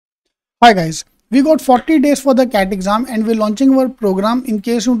Hi guys, we got 40 days for the CAT exam and we're launching our program. In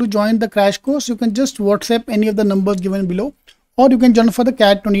case you want to join the crash course, you can just WhatsApp any of the numbers given below, or you can join for the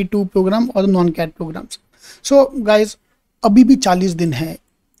CAT 22 program or the non-CAT programs. So guys, अभी भी 40 दिन है,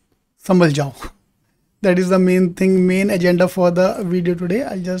 संभल जाओ. That is the main thing, main agenda for the video today.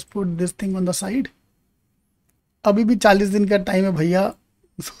 I'll just put this thing on the side. अभी भी 40 दिन का time है भैया,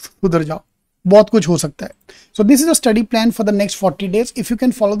 सुधर जाओ, बहुत कुछ हो सकता है. So this is a study plan for the next 40 days. If you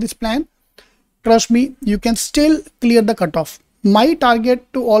can follow this plan, trust me, you can still clear the cutoff. My target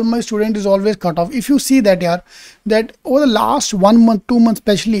to all my students is always cutoff. If you see that here, that over the last 1 month, 2 months,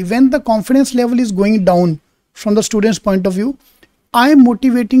 especially when the confidence level is going down from the student's point of view, I am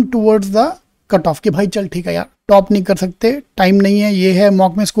motivating towards the cutoff. कि भाई चल ठीक है यार, top नहीं कर सकते, time नहीं है, ये है,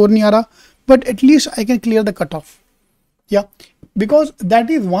 मॉक में स्कोर नहीं आ रहा, but at least I can clear the cutoff. Yeah, because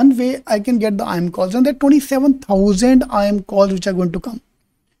that is one way I can get the IIM calls, and there are 27,000 IIM calls which are going to come.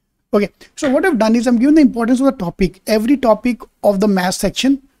 Okay, so what I've done is I'm giving the importance of the topic, every topic of the math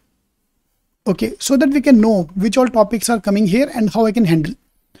section. Okay, so that we can know which all topics are coming here and how I can handle.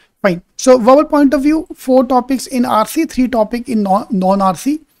 Fine. So verbal point of view, 4 topics in RC, 3 topics in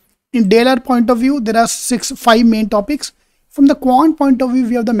non-RC. In Dadar point of view, there are 5 main topics. From the quant point of view,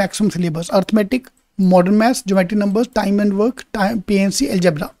 we have the maximum syllabus: arithmetic, modern maths, geometry, numbers, time and work, time, PNC,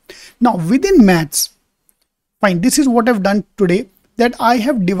 algebra. Now within maths, fine, this is what I've done today, that I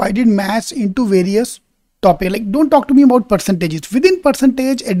have divided maths into various topics. Like, don't talk to me about percentages. Within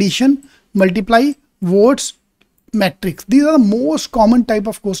percentage, addition, multiply, votes, matrix, these are the most common type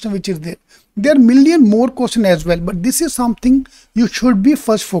of question which is there. There are million more question as well, but this is something you should be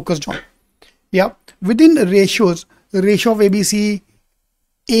first focused on. Yeah, within ratios, ratio of ABC,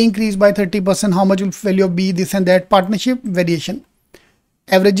 A increased by 30%, how much will value of B, this and that, partnership, variation,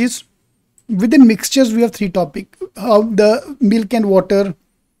 averages. Within mixtures, we have 3 topics, the milk and water,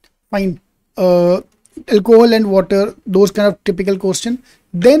 fine, alcohol and water, those kind of typical question.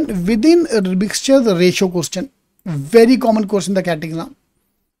 Then within mixture, the ratio question, very common question in the CAT exam.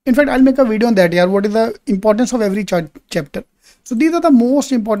 In fact, I'll make a video on that here. What is the importance of every chapter? So these are the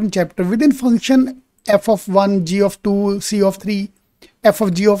most important chapter. Within function, f of 1, g of 2, c of 3, f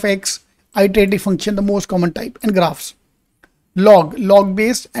of g of x, iterative function, the most common type, and graphs. Log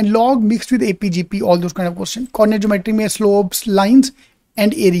based and log mixed with APGP, all those kind of questions. Coordinate geometry में slopes, lines,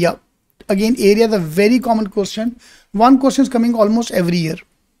 and area. Again, area is a very common question. One question is coming almost every year.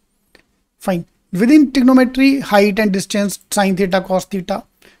 Fine. Within trigonometry, height and distance, sine theta, cos theta.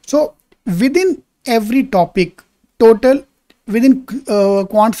 So within every topic, total, within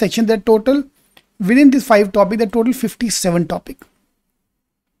quant section, that total, within these 5 topics, the total 57 topic,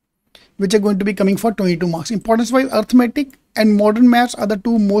 which are going to be coming for 22 marks. Importance wise, arithmetic and modern maths are the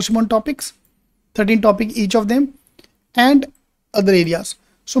 2 most important topics, 13 topics each of them, and other areas.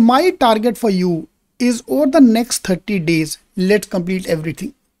 So my target for you is over the next 30 days, let's complete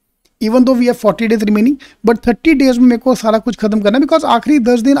everything. Even though we have 40 days remaining, but 30 days में मेरे को सारा कुछ खत्म करना है, because आखिरी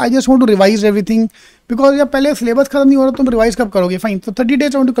 10 दिन I just want to revise everything, because या पहले syllabus खत्म नहीं हो रहा तुम revise कब करोगे? Fine. So 30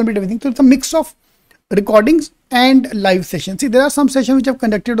 days I want to complete everything. So it's a mix of recordings and live sessions. See, there are some sessions which I've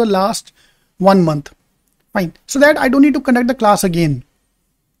conducted the last 1 month. Fine. So that I don't need to conduct the class again.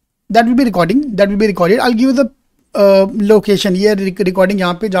 That will be recording. That will be recorded. I'll give you the location. ये recording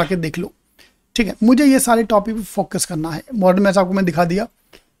यहाँ पे जाके देख लो. ठीक है. मुझे ये सारे टॉपिक पे फोकस करना है. मॉडर्न मैथ्स आपको मैं दिखा दिया.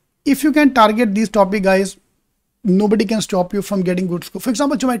 If you can target these topics, guys, nobody can stop you from getting good score. For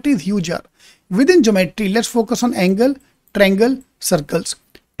example, geometry is huge here. Within geometry, let's focus on angle, triangle, circles.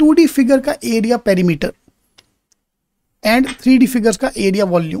 2D figure का area perimeter and 3D figures का area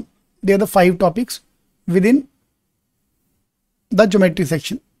volume. They are the 5 topics within the geometry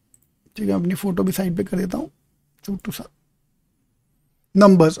section. ठीक है, अपनी photo भी side पे कर देता हूँ. छोटू सा.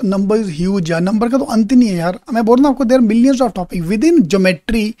 Numbers is huge यार. नंबर का तो अंत नहीं है यार. मैं बोल रहा हूँ आपको, there are millions of topics within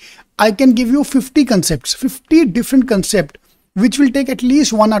geometry. I can give you 50 concepts, 50 different concepts, which will take at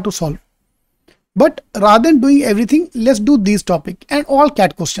least 1 hour to solve. But rather than doing everything, let's do these topics and all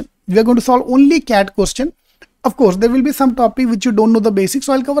CAT question. We are going to solve only CAT question. Of course, there will be some topic which you don't know the basics,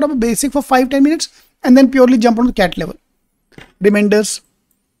 so I'll cover up a basic for 5-10 minutes and then purely jump on the CAT level. Remainders,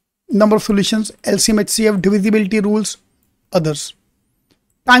 number of solutions, LCM, HCF, divisibility rules, others.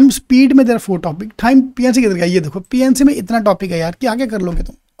 Time speed में देर 4 topic. Time PNC किधर गया? ये देखो, PNC में इतना topic है यार कि आगे कर लोगे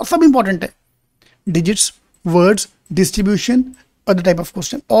तुम, और सब इंपॉर्टेंट है. Digits, words, distribution, other type of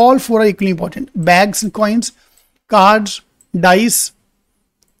question, all 4 are equally important. Bags and coins, cards, dice,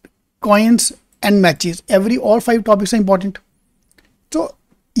 coins and matches, every all 5 topics are important. तो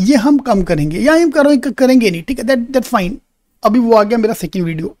ये हम कम करेंगे या हम करेंगे नहीं, ठीक है, दैट फाइन. अभी वो आ गया मेरा second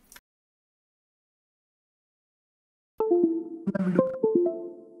video.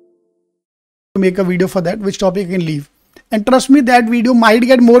 make a video for that, which topic you can leave. And trust me, that video might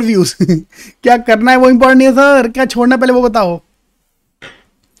get more views. क्या करना है वो important नहीं है सर, क्या छोड़ना पहले वो बताओ.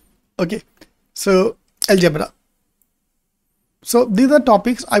 Okay, so algebra. So these are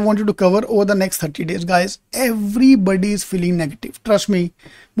topics I wanted to cover over the next 30 days, guys. Everybody is feeling negative. Trust me.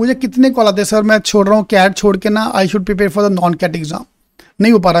 मुझे कितने कॉल आते हैं सर मैं छोड़ रहा हूँ कैट छोड़ के ना, I should prepare for the non cat exam.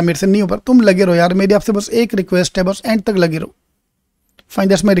 नहीं हो पा रहा मेरे से, नहीं हो पा रहा. तुम लगे रहो यार, मेरी आपसे बस एक रिक्वेस्ट है, बस एंड तक लगे रहो. Fine,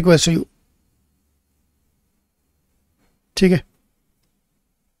 that's my request to you. ठीक है.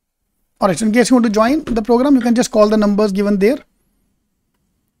 Alright, so in case you want to join the program, you can just call the numbers given there.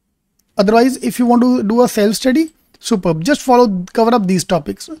 Otherwise, if you want to do a self-study, superb. Just cover up these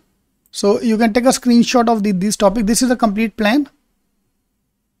topics. So you can take a screenshot of these topics. This is a complete plan.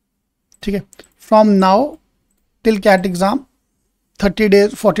 Okay. From now till CAT exam, 30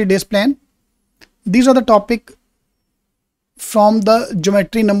 days, 40 days plan. These are the topic from the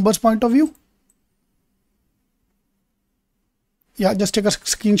geometry numbers point of view. Yeah, just take a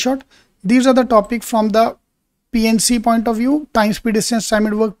screenshot. These are the topic from the PNC point of view, time, speed, distance,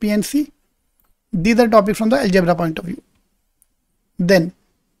 assignment work, PNC. These are topic from the algebra point of view. Then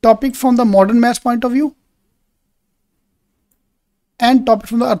topic from the modern maths point of view and topic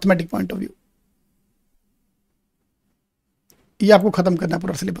from the arithmetic point of view. ये आपको खत्म करना है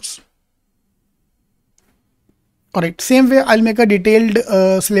पूरा syllabus. Alright, same way I'll make a detailed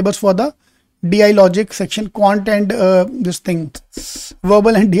syllabus for the DI logic section, quant and this thing,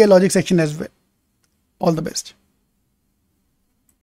 verbal and DI logic section as well. All the best.